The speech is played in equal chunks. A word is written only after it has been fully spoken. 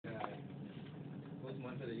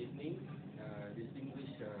for the evening,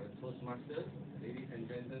 distinguished Toastmasters, ladies and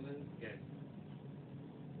gentlemen, guests.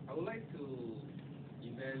 I would like to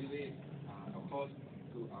evaluate, of course,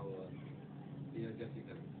 to our dear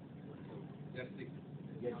Jessica. So, Jessica.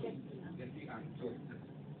 Jessica. Sorry.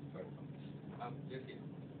 Jessica.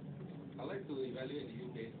 I'd like to evaluate you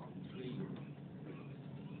based on three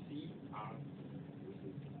CR,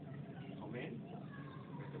 comment,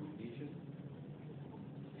 recommendation,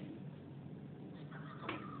 and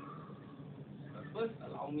first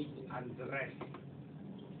allow me to undress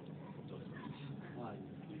your speech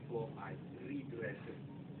before I redress it.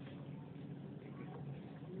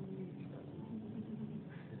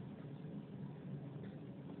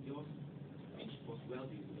 Your speech was well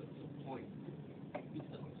delivered to the point. It's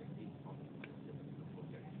the objective of the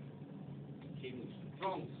project. It came with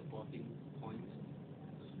strong supporting points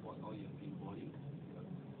to support all your body.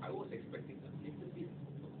 I was expecting a little bit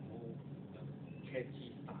of more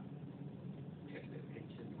catchy start, catch the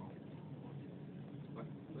attention of the audience. But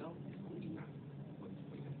well, it's good enough for this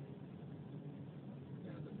project.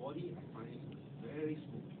 The body I find is very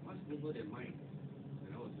smooth, much smoother than mine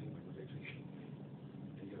when I was doing my project training.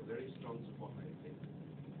 And you have very strong support, I think.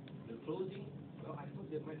 The closing, well, I thought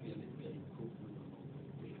there might be a little bit of improvement along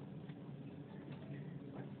the way.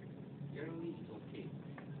 But generally, it's okay.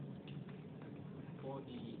 For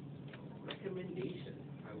the recommendation,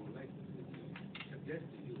 I would like to suggest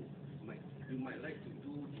to you, you might like to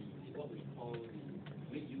do what we call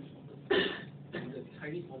make use of in the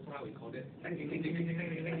Chinese opera, we call it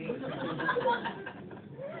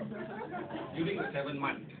during the 7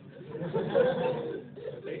 months.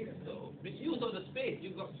 Okay, so make use of the space.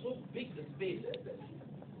 You've got so big the space.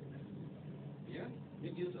 Yeah,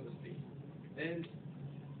 make use of the space. And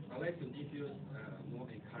I'd like to give you more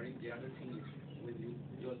encouragement. The other thing is when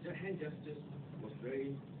your hand gestures was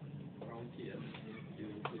very around here. You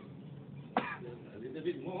could a little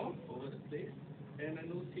bit more over the place. And I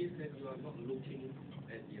noticed that you are not looking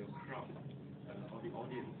at your crowd or the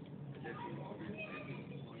audience, suggesting the audience.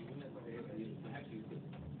 Or even perhaps you could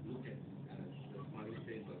look at the smiling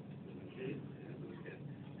face of the machine, look at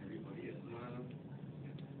everybody and smile.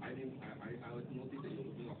 I would notice that you're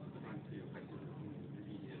looking off the front to your question,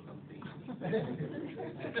 maybe something.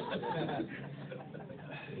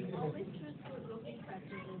 We always choose good-looking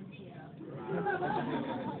presidents here.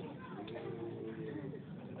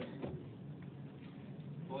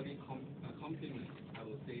 For the compliment, I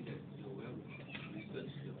will say that you well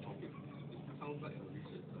researched your topic. It sounds like a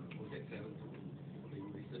research project 7 to me. When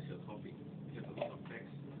you research your topic, you have a lot of facts,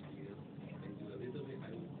 material, and do a little bit.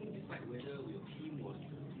 I will decide whether your team was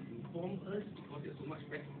to inform us because there's so much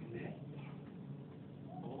facts in there,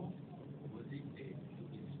 or was it to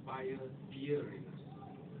inspire fear in